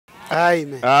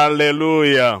Amen.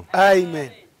 Hallelujah. Amen.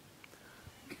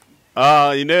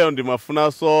 Ineyo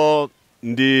ndimafuna so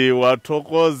ndi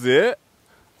watokoze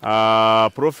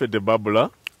Prophet Barbara.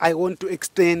 I want to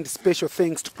extend special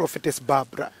thanks to Prophetess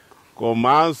Barbara.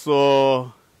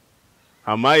 Komanso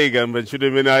amayiga mbenchude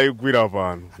mene ayigwira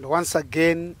pano. And once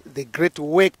again, the great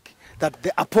work that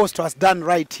the apostle has done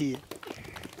right here.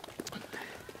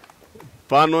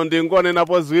 Pano ndingone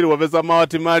napo ziwiri wapeza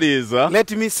mawati maliza.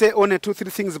 Let me say only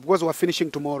 2-3 things because we're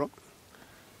finishing tomorrow.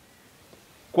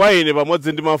 Kwa ine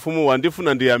pamodzi ndi mafumu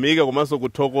wandifuna ndiyamike komanso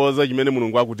kuthokoza chimene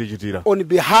Mulungu akutichitira. On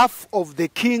behalf of the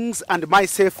kings and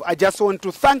myself, I just want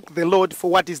to thank the Lord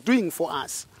for what he's doing for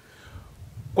us.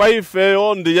 Kwa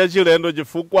ifeyo ndi chachilendo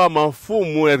chifukwa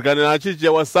mafumu yakanena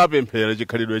Chichewa sapemphera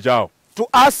chikhalidwe chawo. To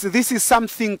us, this is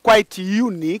something quite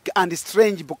unique and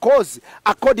strange because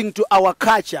according to our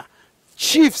culture,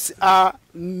 chiefs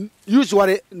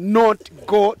usually not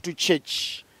go to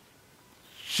church.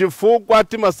 Chifukwa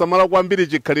timasamala kwambiri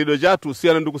chikhalidwe chathu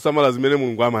usiyana ndi kusamala zimene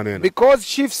Mulungu amanena. Because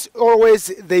chiefs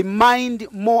always, they mind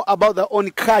more about their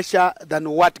own culture than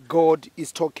what God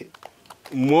is talking.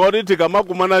 Mori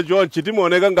tikamakumana chonchi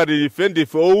timaoneka ngati ife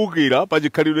ndife owukira pa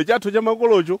chikhalidwe chathu cha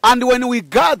makolocho. And when we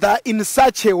gather in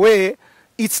such a way,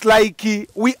 it's like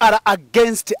we are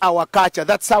against our culture.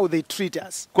 That's how they treat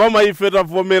us. Koma ife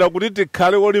tavomera kuti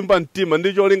tikhale olimba mtima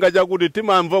ndi cholinga chakuti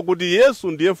timamva kuti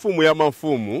Yesu ndiye mfumu ya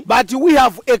mafumu. But we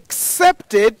have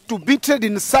accepted to be treated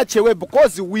in such a way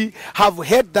because we have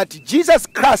heard that Jesus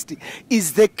Christ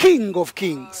is the King of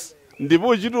Kings.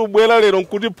 Ndipo chitubwera lero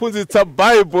nkutiphunzitsa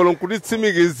Bible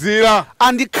nkutitsimikizira.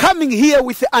 And coming here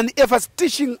with an emphasis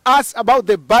teaching us about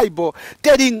the Bible,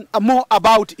 telling more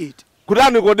about it.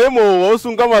 Kuti Nikodemo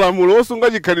osunga malamulo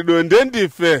osunga chikhalidwe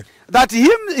ndife. That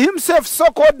himself,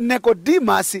 so-called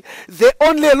Nicodemus, the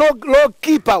only law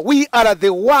keeper, we are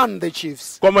the one, the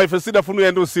chiefs. Koma ife sidafuna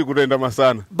yenda usiku tenda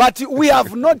masana. But we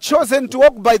have not chosen to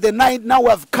walk by the night, now we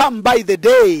have come by the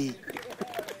day.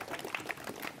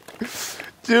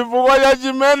 Chifukwa cha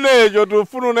chimenecho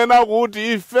tufuna unena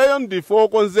kuti ifeyo ndife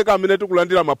okonzeka amene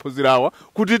tikulandira maphunziro awa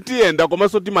kuti tiyenda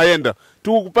komanso timayenda.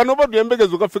 Panopa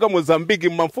tuyembekeza kufika Mozambique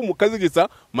mmafumu khazikitsa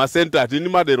masenta ati ndi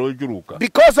madera ochuluka.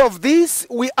 Because of this,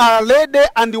 we are ready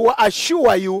and we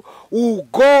assure you we will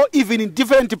go even in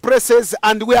different places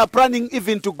and we are planning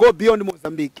even to go beyond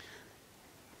Mozambique.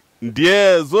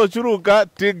 Ndiye zochuluka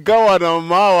tigawana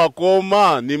mawa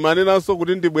koma ni manenanso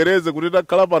kuti ndibwereze kuti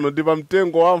takhala pano ndi pa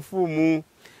mtengo wa mfumu.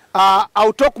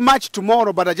 I'll talk much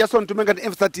tomorrow, but I just want to make an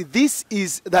emphasis that this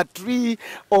is the tree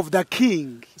of the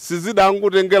king.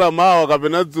 Sizidangutengera mawa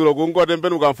kapena dzulo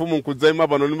kungotembenuka mfumu nkudzaima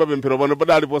pano ndi mapemphero pano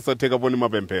padali posatheka poni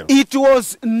mapemphero. It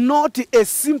was not a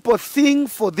simple thing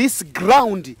for this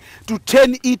ground to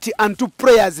turn it unto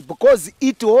prayers because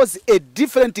it was a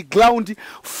different ground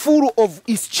full of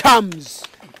its charms.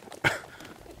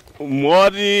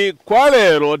 Moti kwa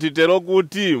lero titero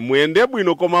kuti muyende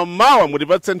bwino koma mawa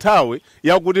mutipatse nthawi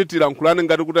yakuti tilankhulane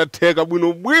ngati kutatheka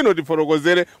bwino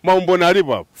tifotokozere maumboni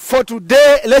alipo. For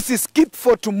today, let's skip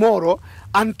for tomorrow.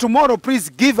 And tomorrow,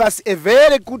 please give us a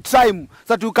very good time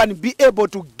so that we can be able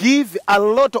to give a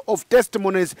lot of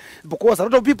testimonies because a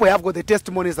lot of people have got the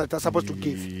testimonies that they're supposed to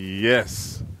give.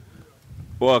 Yes.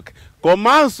 Okay.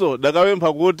 Komanso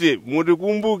dakapempha kuti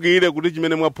mutikumbukire kuti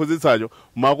chimene mwaphunzitsacho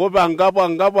makope angapo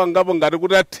ngati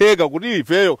kuti atheka kuti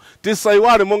ifeyo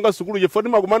tisayiwale monga sukulu chifukwa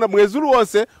timakumana mwezi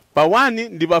uliwonse pa 1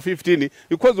 ndi pa 15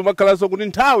 ikhoza umakhalanso kuti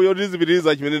nthawi yoti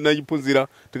tizipitiriza chimene tinachiphunzira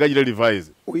tikachite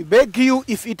revise. We beg you,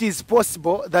 if it is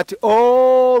possible, that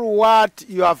all what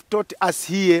you have taught us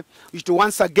here, you should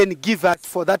once again give us,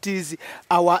 for that is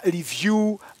our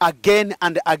review again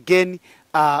and again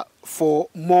for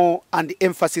more and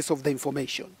emphasis of the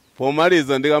information.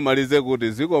 Pomaliza ndikamalize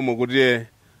kuti zikomo kuti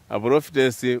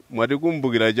aprofitesi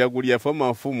mwatikumbukira chakudya fa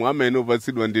mafumu amene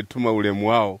upatsidwa ndithu ulemu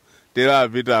wawo tera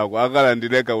apitako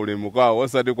akalandileka ulemu kwawo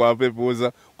osati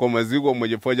kwapepuza koma zikomo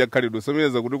chifukwa cha khalidwe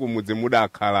someleza kuti kumudzi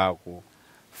mudakhalako.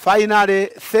 Finally,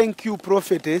 thank you,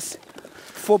 prophetess,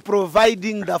 for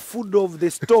providing the food of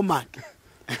the stomach.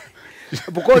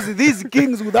 Because these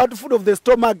kings without food of the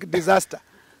stomach, disaster.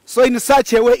 So in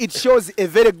such a way, it shows a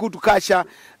very good culture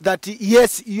that,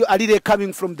 yes, you are really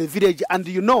coming from the village and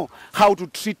you know how to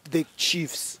treat the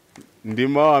chiefs.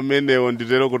 Ndima amenewo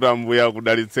nditero kuti ambuya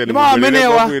kudalitseni. Ndima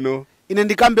amenewa ine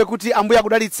ndikambe kuti ambuya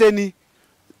kudalitseni.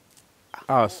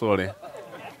 Sorry.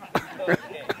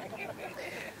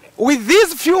 With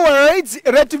these few words,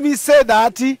 let me say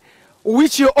that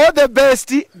wish you all the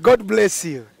best. God bless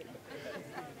you.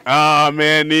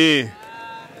 Amen.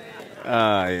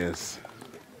 Yes.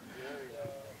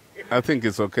 I think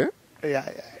it's okay. Yeah.